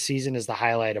far this season is the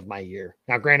highlight of my year.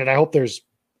 Now, granted, I hope there's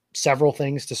several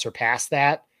things to surpass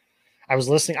that.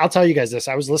 I'll tell you guys this.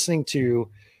 I was listening to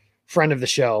friend of the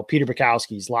show, Peter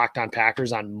Bukowski's Locked on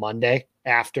Packers on Monday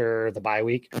after the bye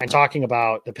week, and talking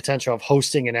about the potential of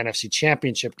hosting an NFC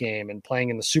championship game and playing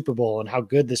in the Super Bowl and how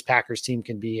good this Packers team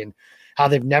can be and how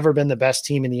they've never been the best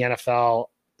team in the NFL,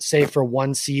 save for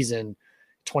one season,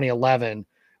 2011,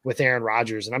 with Aaron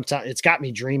Rodgers. And it's got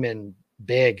me dreaming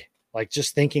big, like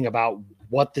just thinking about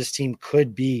what this team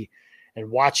could be and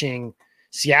watching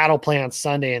Seattle play on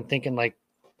Sunday and thinking like,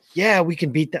 yeah, we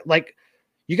can beat that. Like,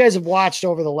 you guys have watched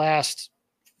over the last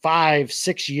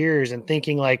 5-6 years and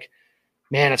thinking like,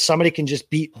 man, if somebody can just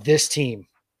beat this team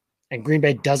and Green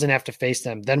Bay doesn't have to face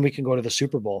them, then we can go to the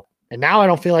Super Bowl. And now I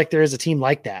don't feel like there is a team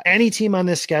like that. Any team on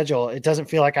this schedule, it doesn't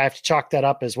feel like I have to chalk that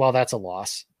up as, well, that's a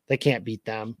loss. They can't beat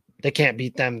them. They can't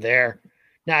beat them there.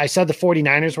 Now, I said the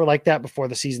 49ers were like that before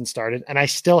the season started, and I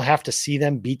still have to see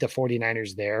them beat the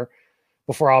 49ers there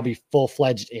before I'll be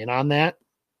full-fledged in on that.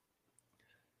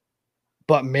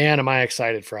 But man, am I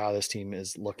excited for how this team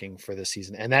is looking for this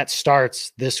season. And that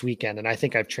starts this weekend. And I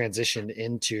think I've transitioned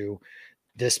into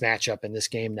this matchup in this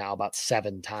game now about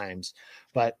 7 times.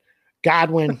 But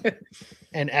Godwin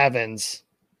and Evans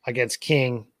against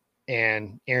King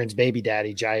and Aaron's baby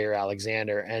daddy, Jair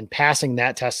Alexander, and passing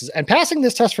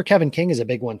this test for Kevin King is a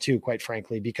big one too, quite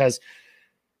frankly, because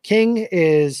King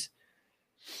is,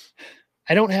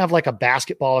 I don't have like a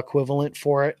basketball equivalent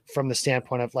for it from the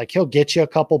standpoint of like, he'll get you a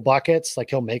couple buckets, like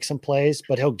he'll make some plays,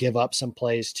 but he'll give up some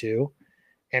plays too.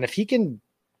 And if he can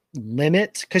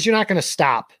limit, because you're not going to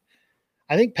stop.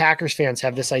 I think Packers fans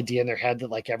have this idea in their head that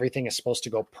like everything is supposed to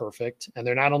go perfect. And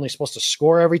they're not only supposed to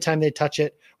score every time they touch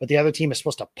it, but the other team is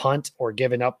supposed to punt or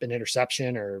give up an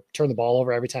interception or turn the ball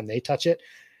over every time they touch it.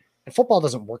 And football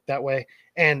doesn't work that way.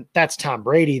 And that's Tom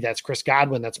Brady. That's Chris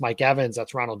Godwin. That's Mike Evans.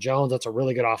 That's Ronald Jones. That's a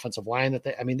really good offensive line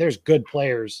there's good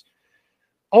players.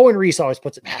 Owen Reese always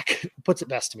puts it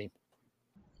best to me.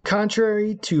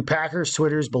 Contrary to Packers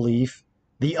Twitter's belief,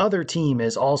 the other team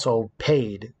is also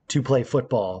paid to play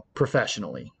football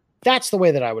professionally. That's the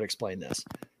way that I would explain this.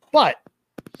 But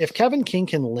if Kevin King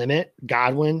can limit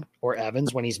Godwin or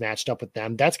Evans when he's matched up with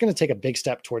them, that's going to take a big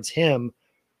step towards him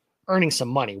earning some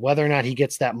money. Whether or not he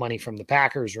gets that money from the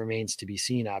Packers remains to be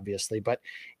seen, obviously. But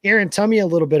Aaron, tell me a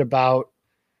little bit about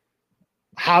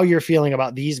how you're feeling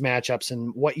about these matchups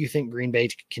and what you think Green Bay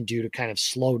can do to kind of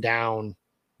slow down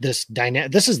this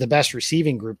dynamic. This is the best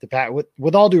receiving group.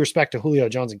 With all due respect to Julio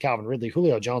Jones and Calvin Ridley,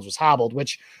 Julio Jones was hobbled,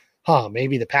 which,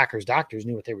 maybe the Packers doctors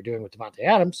knew what they were doing with Devontae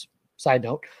Adams. Side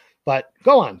note, but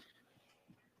go on.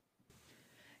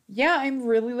 Yeah, I'm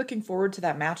really looking forward to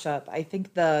that matchup. I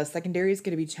think the secondary is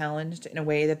going to be challenged in a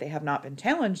way that they have not been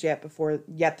challenged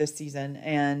yet this season.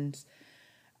 And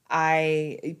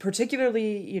I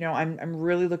particularly, I'm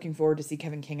really looking forward to see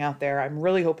Kevin King out there. I'm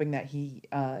really hoping that he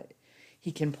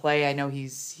can play. I know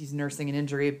he's nursing an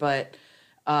injury, but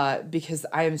because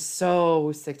I am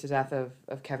so sick to death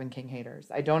of Kevin King haters.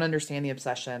 I don't understand the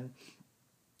obsession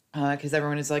because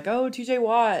everyone is like, oh, TJ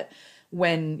Watt.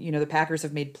 When, the Packers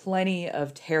have made plenty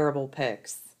of terrible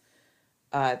picks,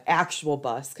 actual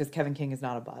busts, because Kevin King is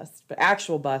not a bust, but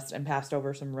actual bust and passed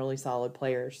over some really solid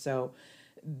players. So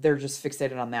they're just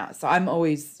fixated on that. So I'm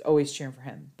always cheering for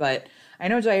him. But I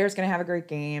know Jair's going to have a great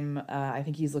game. I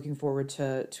think he's looking forward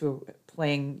to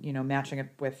playing, matching up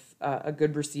with a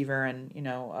good receiver and,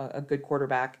 a good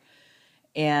quarterback.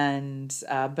 And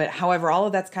but however, all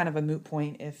of that's kind of a moot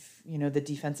point if the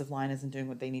defensive line isn't doing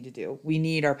what they need to do. We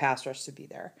need our pass rush to be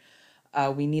there.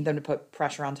 We need them to put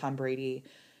pressure on Tom Brady.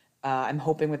 I'm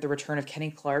hoping with the return of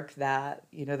Kenny Clark that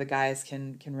the guys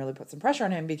can really put some pressure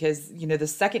on him, because the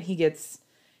second he gets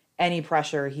any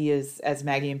pressure, he is, as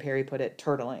Maggie and Perry put it,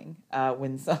 turtling.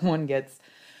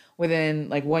 When within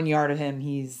like 1 yard of him,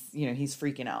 he's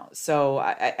freaking out. So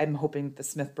I'm hoping that the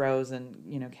Smith Bros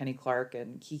and Kenny Clark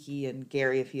and Kiki and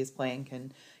Gary, if he is playing,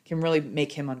 can really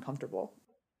make him uncomfortable.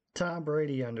 Tom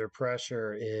Brady under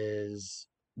pressure is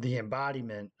the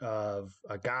embodiment of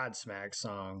a Godsmack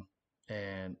song,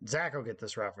 and Zach will get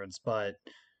this reference, but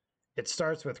it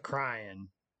starts with crying,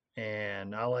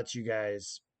 and I'll let you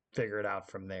guys figure it out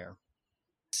from there.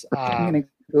 I'm gonna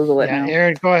Google it now.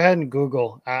 Aaron, go ahead and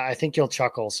Google. I think you'll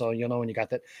chuckle, so you'll know when you got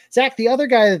that. Zach, the other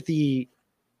guy that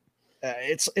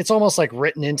it's almost like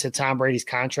written into Tom Brady's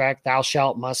contract. Thou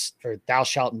shalt must.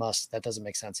 That doesn't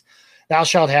make sense. Thou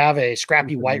shalt have a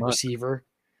scrappy white receiver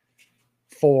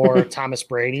for Thomas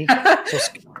Brady. So,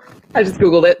 I just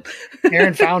Googled it.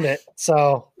 Aaron found it.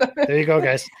 So there you go,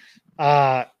 guys.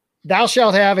 Thou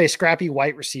shalt have a scrappy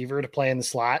white receiver to play in the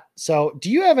slot. So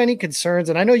do you have any concerns?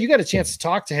 And I know you got a chance to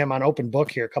talk to him on Open Book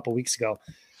here a couple weeks ago,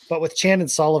 but with Chandon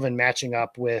Sullivan matching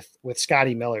up with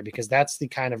Scotty Miller, because that's the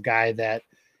kind of guy that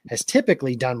has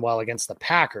typically done well against the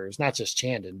Packers, not just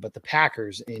Chandon, but the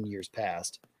Packers in years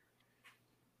past.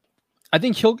 I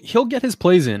think he'll get his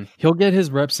plays in. He'll get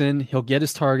his reps in. He'll get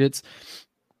his targets.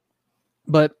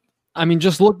 But I mean,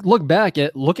 just look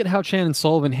at how Chandon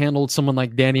Sullivan handled someone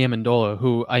like Danny Amendola,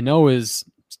 who I know is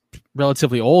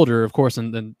relatively older, of course,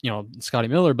 than Scotty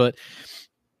Miller, but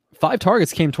 5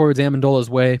 targets came towards Amendola's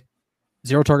way,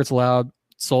 0 targets allowed.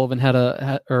 Sullivan had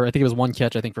I think it was 1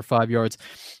 catch, I think, for 5 yards,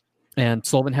 and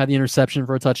Sullivan had the interception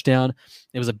for a touchdown.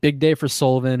 It was a big day for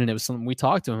Sullivan, and it was something we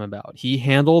talked to him about. He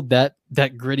handled that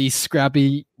gritty,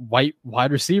 scrappy white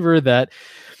wide receiver that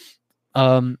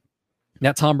Tom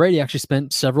Brady actually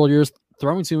spent several years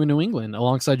throwing to in New England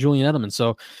alongside Julian Edelman.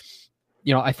 So,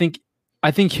 I think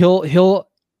he'll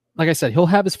like I said, he'll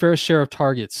have his fair share of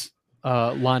targets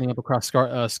lining up across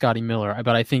Scotty Miller,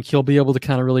 but I think he'll be able to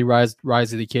kind of really rise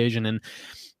to the occasion. And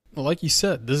well, like you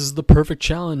said, this is the perfect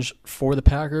challenge for the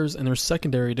Packers and their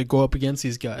secondary to go up against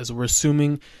these guys. We're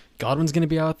assuming Godwin's going to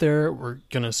be out there. We're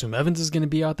going to assume Evans is going to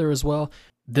be out there as well.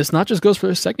 This not just goes for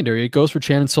the secondary, it goes for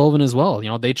Chandon Sullivan as well.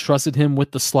 They trusted him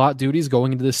with the slot duties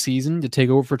going into this season to take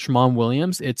over for Tramon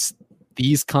Williams. It's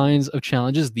these kinds of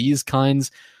challenges, these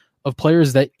kinds of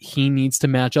players that he needs to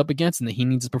match up against and that he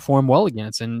needs to perform well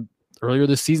against. And earlier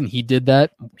this season, he did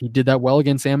that well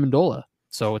against Amendola.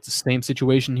 So it's the same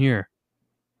situation here.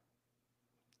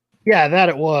 Yeah, that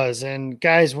it was. And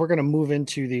guys, we're going to move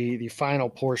into the final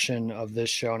portion of this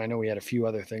show. And I know we had a few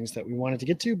other things that we wanted to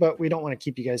get to, but we don't want to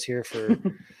keep you guys here for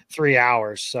 3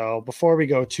 hours. So before we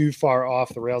go too far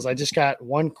off the rails, I just got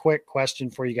one quick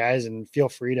question for you guys, and feel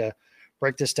free to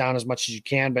break this down as much as you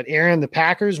can. But Aaron, the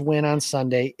Packers win on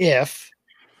Sunday if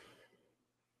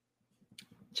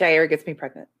Jair gets me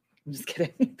pregnant. I'm just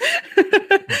kidding.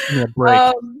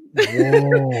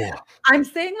 I'm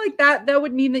saying like that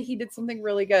would mean that he did something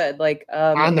really good, like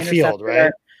on the field,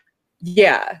 right?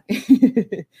 Yeah.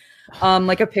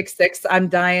 Like a pick six. I'm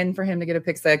dying for him to get a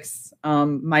pick six.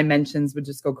 My mentions would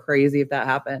just go crazy if that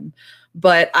happened.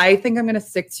 But I think I'm going to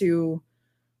stick to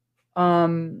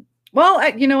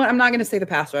you know what? I'm not going to say the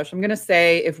pass rush. I'm going to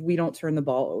say if we don't turn the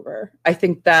ball over. I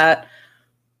think that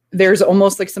there's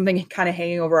almost like something kind of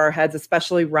hanging over our heads,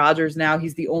 especially Rodgers now.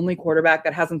 He's the only quarterback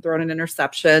that hasn't thrown an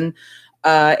interception.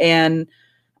 And,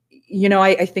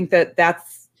 I think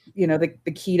that's,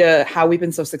 the key to how we've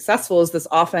been so successful is this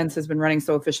offense has been running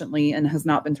so efficiently and has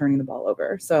not been turning the ball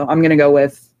over. So I'm going to go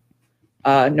with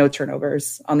no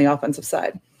turnovers on the offensive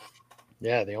side.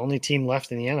 Yeah, the only team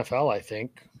left in the NFL, I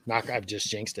think. I've just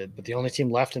jinxed it, but the only team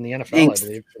left in the NFL, I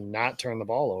believe, to not turn the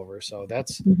ball over. So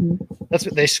that's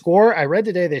what they score. I read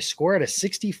today they score at a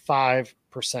 65%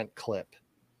 clip.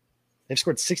 They've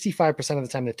scored 65% of the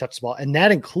time they've touched the ball, and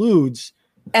that includes.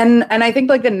 And I think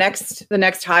like the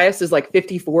next highest is like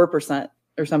 54%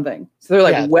 or something. So they're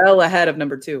like well ahead of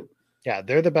number 2. Yeah,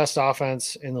 they're the best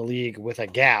offense in the league with a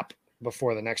gap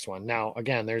before the next one. Now,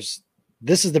 again,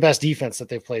 this is the best defense that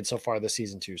they've played so far this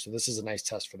season too. So this is a nice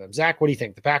test for them. Zach, what do you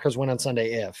think? The Packers win on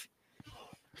Sunday if?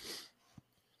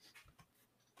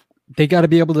 They got to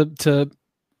be able to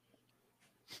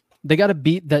they got to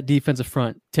beat that defensive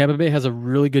front. Tampa Bay has a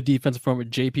really good defensive front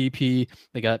with JPP.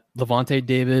 They got Levante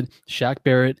David, Shaq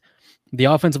Barrett. The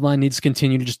offensive line needs to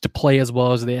continue to play as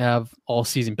well as they have all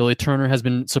season. Billy Turner has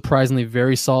been surprisingly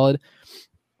very solid.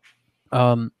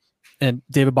 And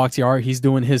David Bakhtiari, he's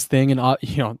doing his thing.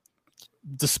 And,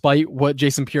 despite what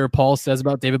Jason Pierre-Paul says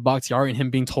about David Bakhtiari and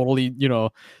him being totally, I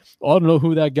don't know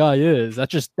who that guy is.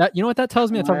 That what that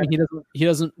tells me? That tells me he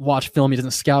doesn't watch film. He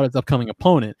doesn't scout his upcoming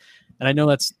opponent. And I know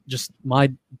that's just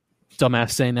my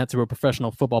dumbass saying that to a professional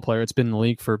football player. It's been in the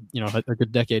league for, a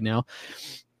good decade now.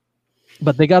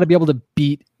 but they got to be able to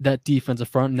beat that defensive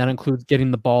front, and that includes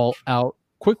getting the ball out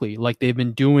quickly, like they've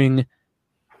been doing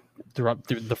through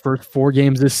the first 4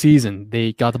 games this season.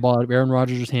 They got the ball out of Aaron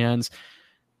Rodgers' hands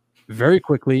very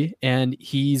quickly, and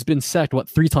he's been sacked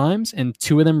 3 times, and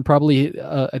 2 of them probably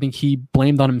I think he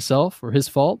blamed on himself or his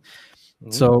fault.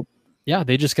 Mm-hmm. So yeah,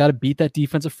 they just got to beat that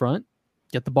defensive front,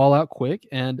 get the ball out quick,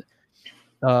 and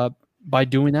by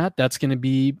doing that, that's going to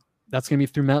be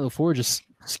through Matt LaFleur, just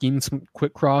scheming some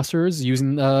quick crossers,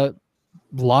 using a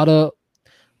lot of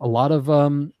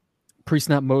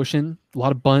pre-snap motion, a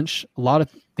lot of bunch, a lot of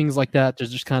things like that.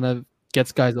 Just kind of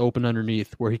gets guys open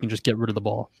underneath where he can just get rid of the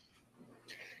ball.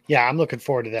 Yeah, I'm looking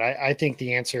forward to that. I think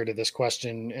the answer to this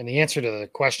question, and the answer to the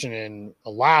question in a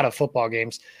lot of football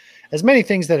games, as many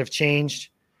things that have changed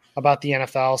about the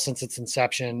NFL since its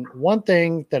inception, one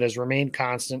thing that has remained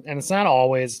constant, and it's not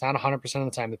 100% of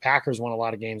the time. The Packers won a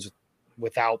lot of games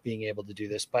without being able to do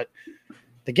this, but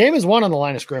the game is won on the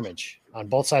line of scrimmage on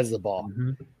both sides of the ball.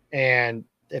 Mm-hmm. And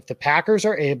if the Packers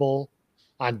are able,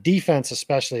 on defense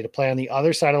especially, to play on the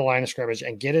other side of the line of scrimmage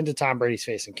and get into Tom Brady's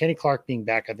face, and Kenny Clark being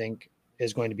back, I think,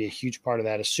 is going to be a huge part of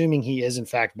that, assuming he is in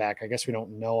fact back. I guess we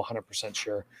don't know 100%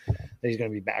 sure that he's going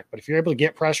to be back. But if you're able to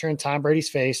get pressure in Tom Brady's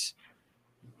face,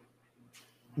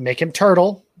 make him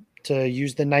turtle, to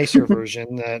use the nicer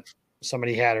version that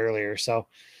somebody had earlier. So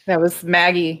that was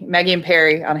Maggie and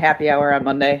Perry on Happy Hour on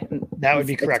Monday. That would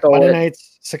be correct. Monday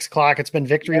nights, 6:00. It's been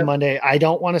Victory Monday. I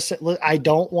don't want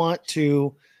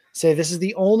to say this is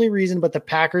the only reason, but the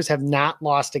Packers have not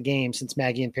lost a game since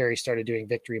Maggie and Perry started doing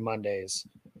Victory Mondays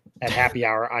at Happy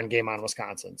Hour on Game On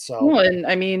Wisconsin. So, well, and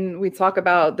I mean, we talk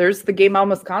about there's the Game On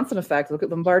Wisconsin effect. Look at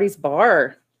Lombardi's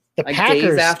Bar. The Packers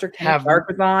days after Kenny Clark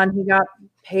was on, he got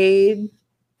paid.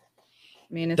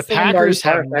 I mean, it's the Packers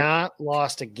have not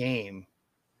lost a game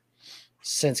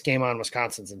since Game On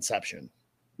Wisconsin's inception.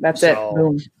 That's it.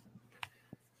 Boom.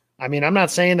 I mean, I'm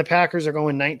not saying the Packers are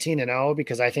going 19-0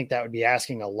 because I think that would be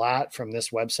asking a lot from this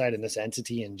website and this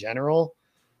entity in general,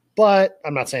 but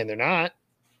I'm not saying they're not.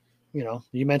 You know,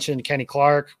 you mentioned Kenny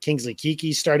Clark, Kingsley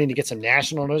Keke starting to get some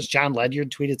national notice. John Ledyard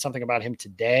tweeted something about him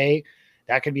today.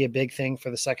 That could be a big thing for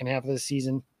the second half of the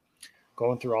season,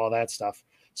 going through all that stuff.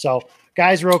 So,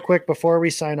 guys, real quick before we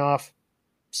sign off,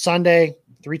 Sunday,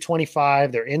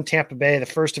 3:25, they're in Tampa Bay, the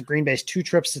first of Green Bay's 2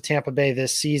 trips to Tampa Bay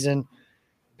this season.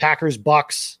 Packers,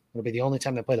 Bucks. It'll be the only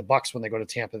time they play the Bucks when they go to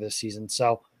Tampa this season.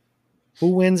 So, who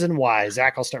wins and why?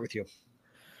 Zach, I'll start with you.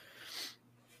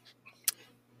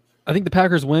 I think the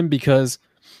Packers win because,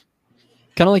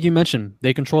 kind of like you mentioned,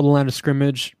 they control the line of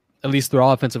scrimmage. At least their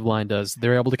offensive line does.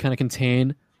 They're able to kind of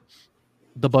contain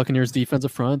the Buccaneers'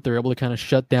 defensive front. They're able to kind of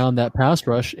shut down that pass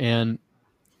rush, and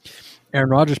Aaron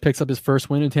Rodgers picks up his first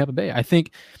win in Tampa Bay. I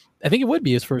think it would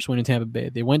be his first win in Tampa Bay.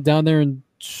 They went down there in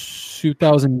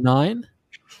 2009,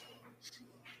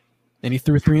 and he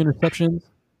threw 3 interceptions.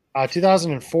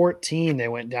 2014, they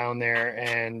went down there,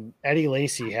 and Eddie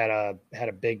Lacy had a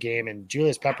big game, and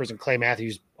Julius Peppers and Clay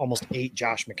Matthews almost ate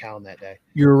Josh McCown that day.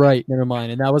 You're right. Never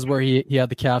mind. And that was where he had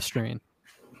the calf strain.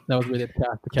 That was where the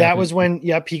calf. That was when,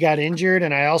 he got injured,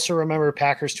 and I also remember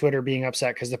Packers Twitter being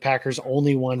upset because the Packers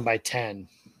only won by 10.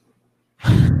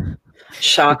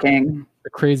 Shocking. The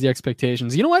crazy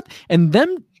expectations. You know what? And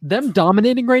them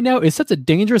dominating right now is such a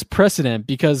dangerous precedent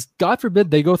because God forbid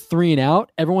they go 3 and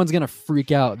out. Everyone's going to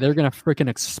freak out. They're going to freaking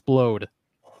explode.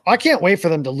 I can't wait for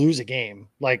them to lose a game.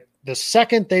 Like the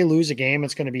second they lose a game,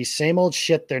 it's going to be same old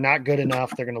shit. They're not good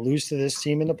enough. They're going to lose to this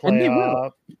team in the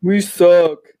playoff. We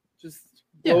suck. Just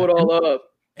blow it all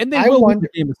up. And they will win the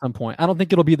game at some point. I don't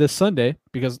think it'll be this Sunday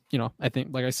because, I think,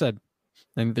 like I said,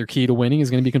 I think their key to winning is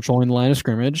going to be controlling the line of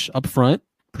scrimmage up front,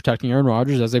 protecting Aaron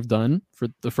Rodgers as they've done for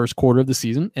the first quarter of the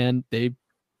season, and they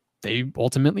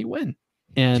ultimately win.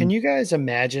 And can you guys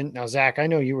imagine now, Zach? I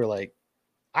know you were like,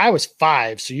 I was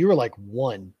 5, so you were like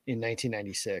 1 in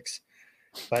 1996.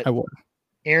 But I was.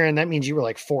 Aaron, that means you were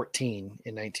like 14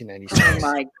 in 1996. Oh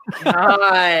my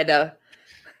God!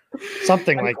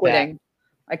 Something like that.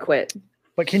 I quit.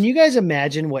 But can you guys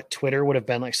imagine what Twitter would have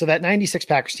been like? So that 96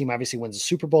 Packers team obviously wins the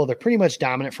Super Bowl. They're pretty much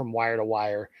dominant from wire to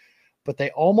wire. But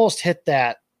they almost hit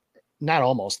that. Not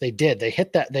almost. They did. They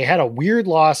hit that. They had a weird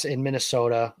loss in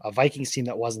Minnesota, a Vikings team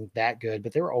that wasn't that good,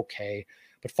 but they were okay.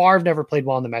 But Favre never played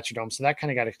well in the Metrodome, so that kind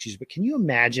of got excused. But can you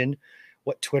imagine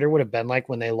what Twitter would have been like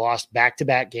when they lost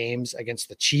back-to-back games against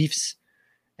the Chiefs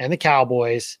and the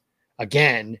Cowboys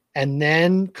again, and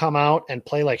then come out and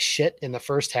play like shit in the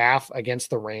first half against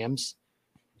the Rams?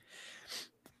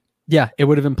 Yeah, it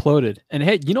would have imploded. And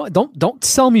hey, you know what? Don't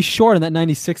sell me short on that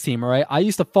 96 team, all right? I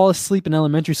used to fall asleep in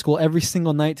elementary school every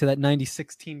single night to that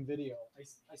 96 team video.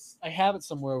 I have it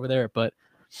somewhere over there, but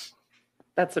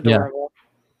that's adorable.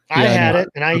 I Yeah, I had know. it,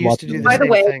 and I I'd used watch to it. do the By the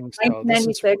same way, thing. So this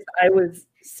is 1996, I was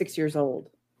 6 years old.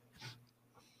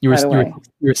 You were By the you were, way.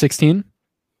 you were 16.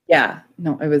 Yeah,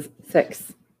 no, I was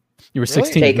 6. You were Really?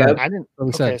 16. Jacob. Right. I didn't. What we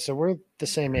Okay, said. so we're the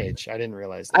same age. I didn't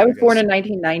realize that. I was you born guys- in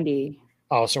 1990.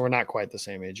 Oh, so we're not quite the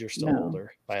same age. You're still No.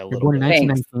 older by a You're little born in bit.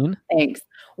 Thanks. 1919. Thanks.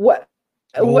 What?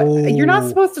 You're not Oh.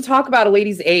 supposed to talk about a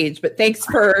lady's age, but thanks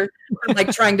for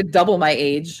like trying to double my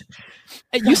age.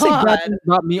 Hey, you say bad God. things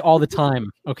about me all the time,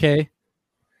 okay?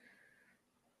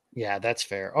 Yeah, that's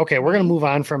fair. Okay, we're gonna move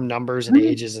on from numbers and I'm-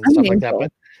 ages and I'm stuff an like that. angel.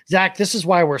 But Zach, this is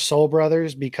why we're soul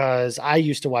brothers, because I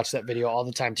used to watch that video all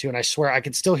the time too, and I swear I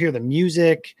could still hear the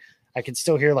music. I could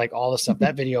still hear like all the stuff.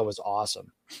 That video was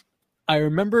awesome. I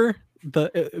remember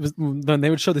it was when they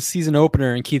would show the season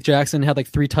opener and Keith Jackson had like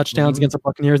 3 touchdowns Mhm. against the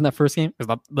Buccaneers in that first game. It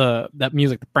was that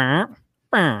music. Oh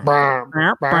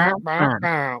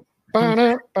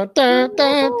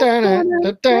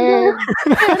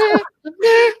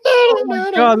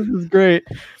my god, this is great.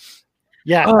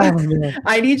 Yeah, Oh, man.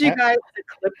 I need you guys to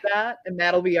clip that, and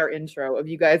that'll be our intro of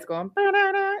you guys going.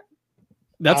 "Ba-da-da."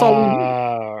 That's all we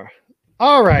need.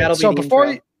 All right. That'll be So the before,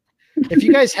 intro. if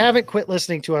you guys haven't quit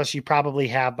listening to us, you probably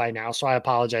have by now. So I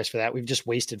apologize for that. We've just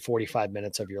wasted 45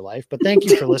 minutes of your life, but thank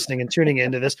you for listening and tuning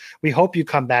into this. We hope you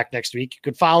come back next week. You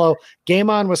could follow Game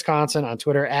On Wisconsin on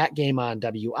Twitter at Game On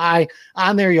WI.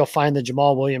 On there, you'll find the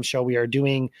Jamal Williams Show. We are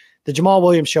doing the Jamal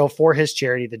Williams Show for his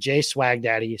charity, the J Swag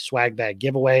Daddy Swag Bag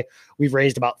Giveaway. We've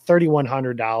raised about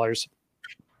 $3,100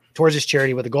 towards this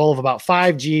charity with a goal of about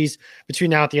 5 G's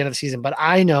between now at the end of the season. But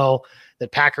I know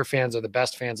that Packer fans are the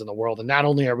best fans in the world. And not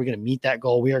only are we going to meet that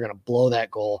goal, we are going to blow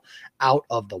that goal out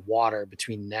of the water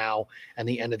between now and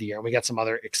the end of the year. And we got some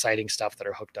other exciting stuff that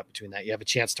are hooked up between that. You have a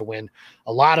chance to win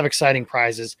a lot of exciting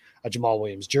prizes, a Jamal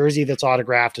Williams jersey that's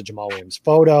autographed, a Jamal Williams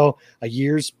photo, a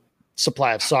year's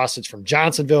supply of sausage from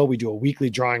Johnsonville. We do a weekly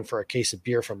drawing for a case of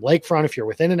beer from Lakefront if you're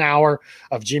within an hour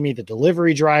of Jimmy, the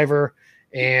delivery driver,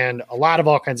 and a lot of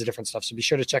all kinds of different stuff. So be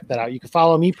sure to check that out. You can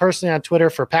follow me personally on Twitter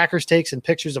for Packers takes and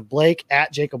pictures of Blake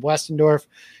at Jacob Westendorf.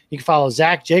 You can follow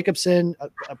Zach Jacobson.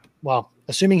 Well,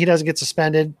 assuming he doesn't get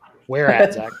suspended, where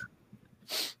at, Zach?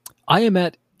 I am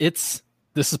at this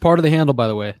is part of the handle, by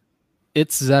the way.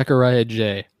 It's Zachariah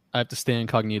J. I have to stay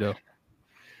incognito.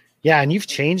 Yeah, and you've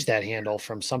changed that handle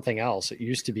from something else. It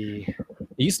used to be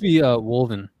It used to be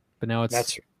Wolven, but now it's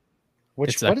it's Zach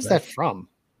what is that from?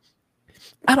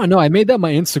 I don't know. I made that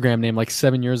my Instagram name like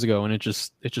 7 years ago, and it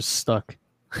just stuck.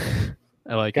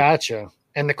 I like it. Gotcha.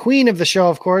 And the queen of the show,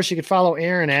 of course, you could follow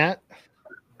Aaron at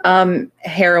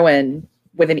Heroine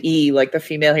with an E, like the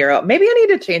female hero. Maybe I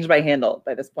need to change my handle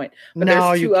by this point. But no,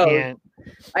 there's you 2 O's. can't.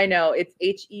 I know it's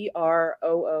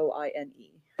HEROOINE.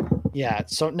 Yeah,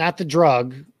 so not the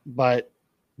drug, but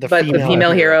the But the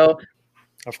female hero.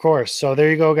 Of course. So there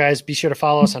you go, guys. Be sure to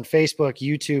follow us on Facebook,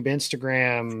 YouTube,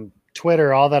 Instagram,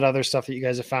 Twitter, all that other stuff that you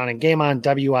guys have found, and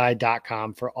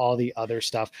GameOnWI.com for all the other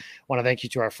stuff. I want to thank you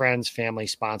to our friends, family,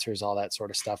 sponsors, all that sort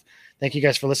of stuff. Thank you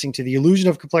guys for listening to The Illusion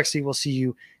of Complexity. We'll see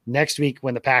you next week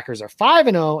when the Packers are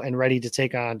 5-0 and ready to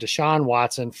take on Deshaun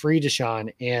Watson, free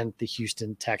Deshaun, and the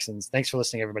Houston Texans. Thanks for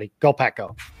listening, everybody. Go Pack,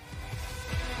 go.